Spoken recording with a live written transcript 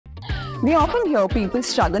We often hear people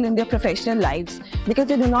struggle in their professional lives because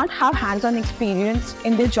they do not have hands-on experience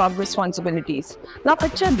in their job responsibilities. Now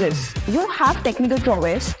picture this, you have technical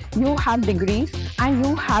prowess, you have degrees, and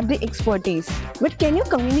you have the expertise. But can you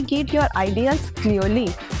communicate your ideas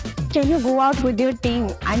clearly? Can you go out with your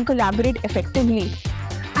team and collaborate effectively?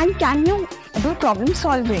 And can you do problem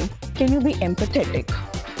solving? Can you be empathetic?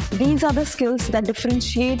 These are the skills that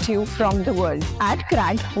differentiate you from the world. At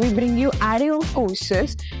Cracked, we bring you array of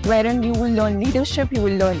courses wherein you will learn leadership, you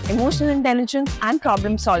will learn emotional intelligence and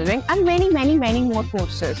problem solving, and many more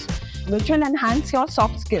courses which will enhance your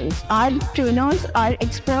soft skills. Our trainers are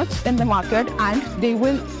experts in the market and they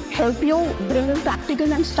will help you bring in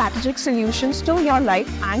practical and strategic solutions to your life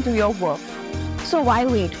and to your work. So why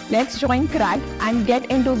wait? Let's join Cracked and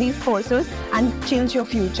get into these courses and change your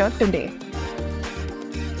future today.